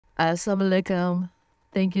Assalamu alaikum.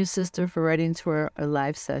 Thank you, sister, for writing to our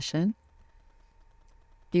live session.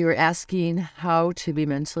 You were asking how to be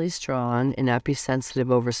mentally strong and not be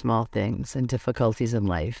sensitive over small things and difficulties in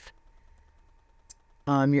life.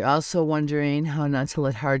 You're also wondering how not to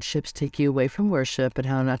let hardships take you away from worship and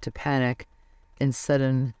how not to panic in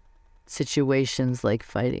sudden situations like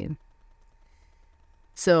fighting.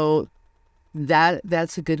 So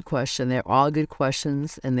that's a good question. They're all good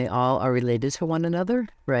questions and they all are related to one another,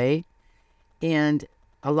 right? And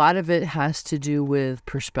a lot of it has to do with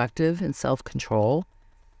perspective and self-control.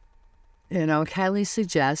 And I would highly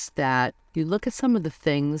suggest that you look at some of the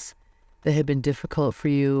things that have been difficult for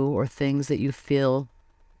you, or things that you feel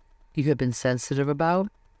you have been sensitive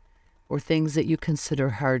about, or things that you consider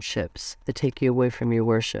hardships that take you away from your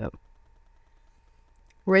worship.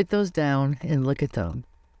 Write those down and look at them,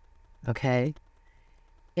 okay?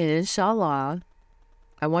 And inshallah,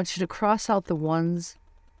 I want you to cross out the ones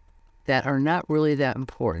that are not really that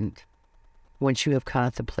important once you have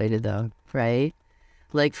contemplated them, right?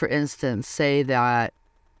 Like, for instance, say that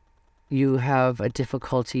you have a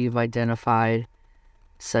difficulty you've identified,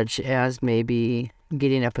 such as maybe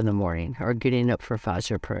getting up in the morning or getting up for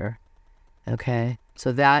Fajr prayer, okay?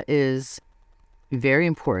 So that is very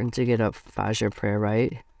important to get up for Fajr prayer,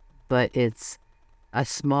 right? But it's a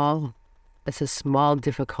small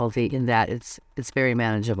difficulty in that it's very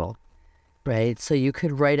manageable, right? So you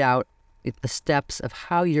could write out the steps of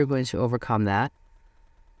how you're going to overcome that.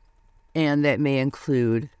 And that may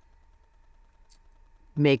include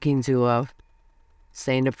making dua,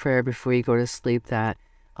 saying a prayer before you go to sleep that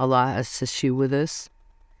Allah assists you with this.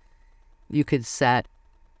 You could set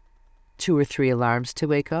 2 or 3 alarms to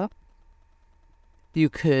wake up. You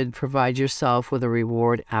could provide yourself with a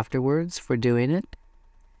reward afterwards for doing it.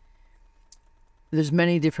 There's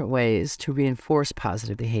many different ways to reinforce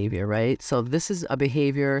positive behavior, right? So this is a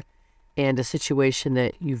behavior and a situation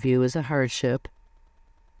that you view as a hardship.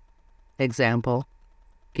 Example,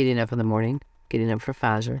 getting up in the morning, getting up for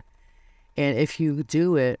Fajr. And if you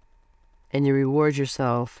do it and you reward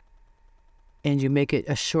yourself and you make it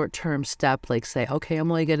a short-term step, like say, okay,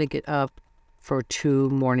 I'm only going to get up for 2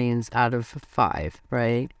 mornings out of 5,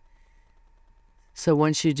 right? So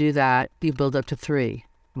once you do that, you build up to 3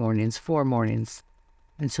 mornings, 4 mornings,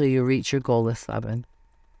 until you reach your goal of 7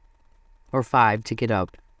 or 5 to get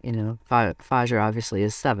up. You know, Fajr obviously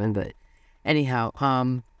is 7, but anyhow,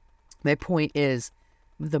 my point is,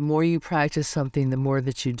 the more you practice something, the more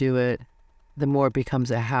that you do it, the more it becomes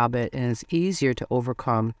a habit, and it's easier to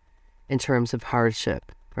overcome in terms of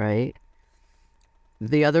hardship, right?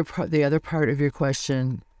 The other part of your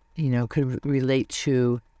question, you know, could relate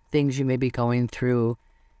to things you may be going through,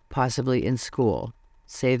 possibly in school.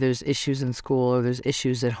 Say there's issues in school, or there's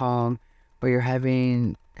issues at home, or you're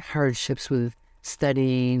having hardships with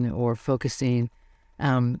studying or focusing.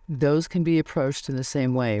 Those can be approached in the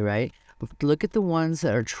same way, right? Look at the ones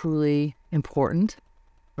that are truly important,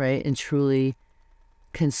 right? And truly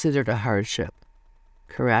considered a hardship,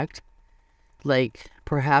 correct? Like,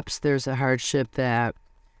 perhaps there's a hardship that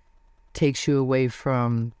takes you away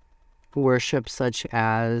from worship, such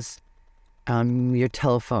as your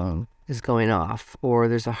telephone is going off, or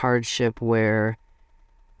there's a hardship where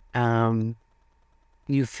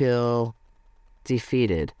you feel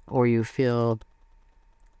defeated, or you feel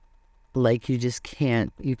like you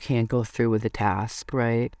can't go through with the task,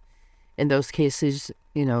 right? In those cases,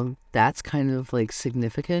 you know, that's kind of like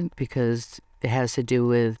significant because it has to do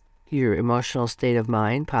with your emotional state of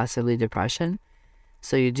mind, possibly depression.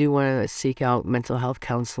 So you do want to seek out mental health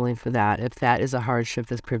counseling for that, if that is a hardship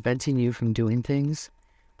that's preventing you from doing things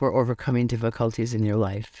or overcoming difficulties in your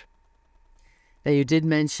life. Now, you did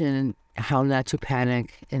mention how not to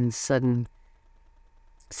panic in sudden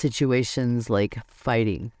situations like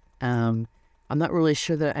fighting. I'm not really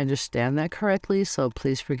sure that I understand that correctly, so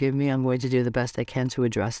please forgive me. I'm going to do the best I can to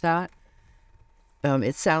address that.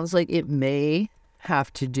 It sounds like it may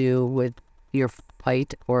have to do with your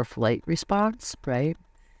fight or flight response, right?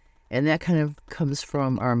 And that kind of comes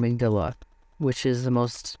from our amygdala, which is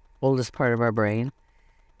the oldest part of our brain.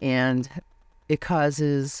 And it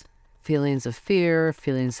causes feelings of fear,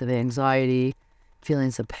 feelings of anxiety,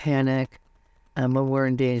 feelings of panic when we're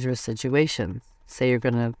in dangerous situations. Say you're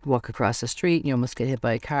going to walk across the street and you almost get hit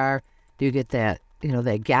by a car. You get that,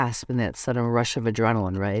 that gasp and that sudden rush of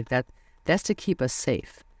adrenaline, right? That's to keep us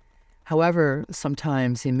safe. However,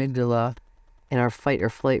 sometimes the amygdala in our fight or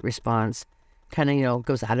flight response kind of,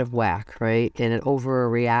 goes out of whack, right? And it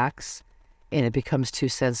overreacts and it becomes too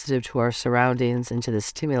sensitive to our surroundings and to the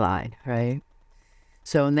stimuli, right?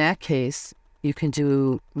 So in that case, you can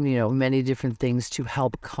do, many different things to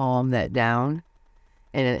help calm that down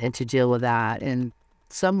and to deal with that. And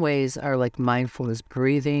some ways are like mindfulness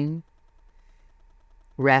breathing,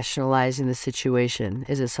 rationalizing the situation.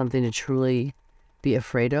 Is it something to truly be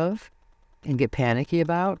afraid of and get panicky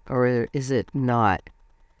about, or is it not?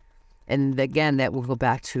 And again, that will go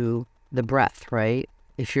back to the breath, right?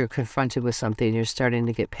 If you're confronted with something, you're starting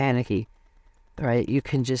to get panicky, right? You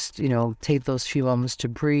can just, take those few moments to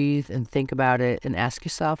breathe and think about it and ask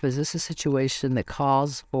yourself, is this a situation that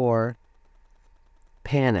calls for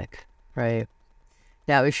panic, right?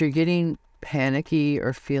 Now, if you're getting panicky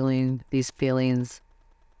or feeling these feelings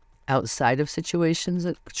outside of situations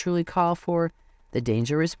that truly call for the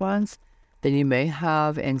danger response, then you may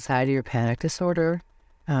have anxiety or panic disorder,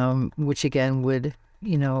 which again would,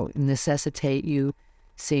 necessitate you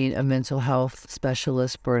seeing a mental health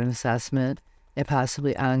specialist for an assessment and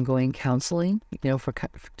possibly ongoing counseling,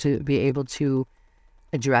 to be able to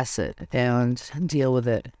address it and deal with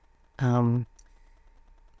it. And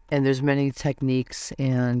there's many techniques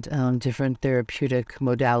and different therapeutic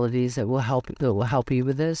modalities that will help you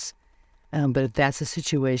with this. But if that's a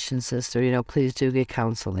situation, sister, please do get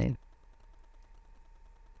counseling.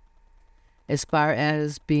 As far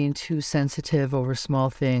as being too sensitive over small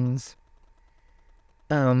things,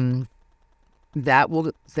 that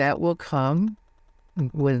will come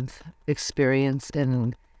with experience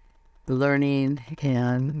and learning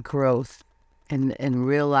and growth, and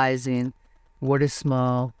realizing what is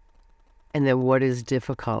small and then what is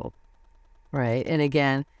difficult, right? And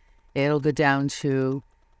again, it'll go down to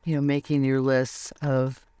making your lists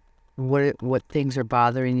of what things are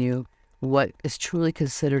bothering you, what is truly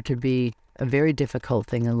considered to be a very difficult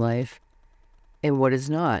thing in life, and what is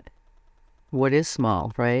not. What is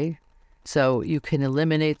small, right? So you can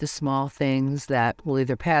eliminate the small things that will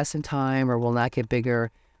either pass in time or will not get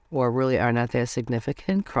bigger or really are not that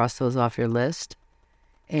significant. Cross those off your list.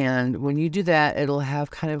 And when you do that, it'll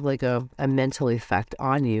have kind of like a mental effect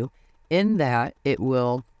on you, in that it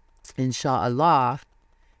will, inshallah,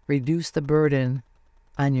 reduce the burden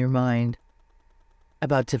on your mind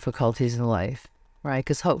about difficulties in life, right?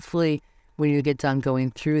 Because hopefully when you get done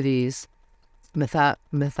going through these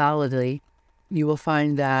methodically, you will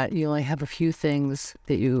find that you only have a few things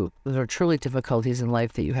that are truly difficulties in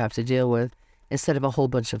life that you have to deal with, instead of a whole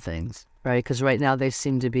bunch of things, right? Because right now they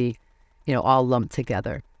seem to be, all lumped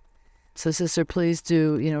together. So sister, please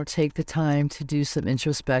do, take the time to do some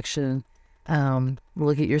introspection,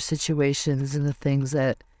 look at your situations and the things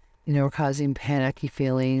that, are causing panicky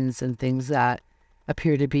feelings and things that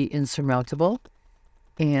appear to be insurmountable,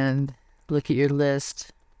 and look at your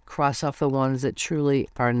list, cross off the ones that truly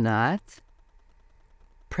are not.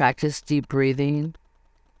 Practice deep breathing,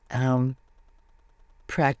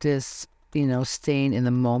 practice, staying in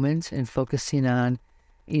the moment and focusing on,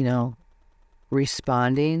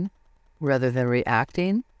 responding rather than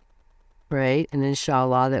reacting, right? And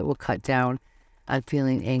inshallah, that will cut down on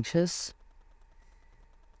feeling anxious.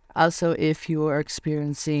 Also, if you are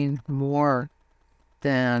experiencing more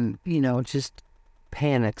than, just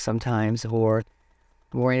panic sometimes, or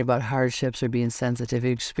worrying about hardships or being sensitive, if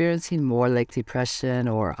you're experiencing more like depression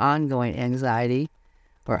or ongoing anxiety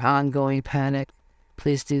or ongoing panic,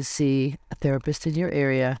 please do see a therapist in your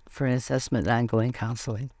area for an assessment and ongoing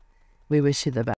counseling. We wish you the best.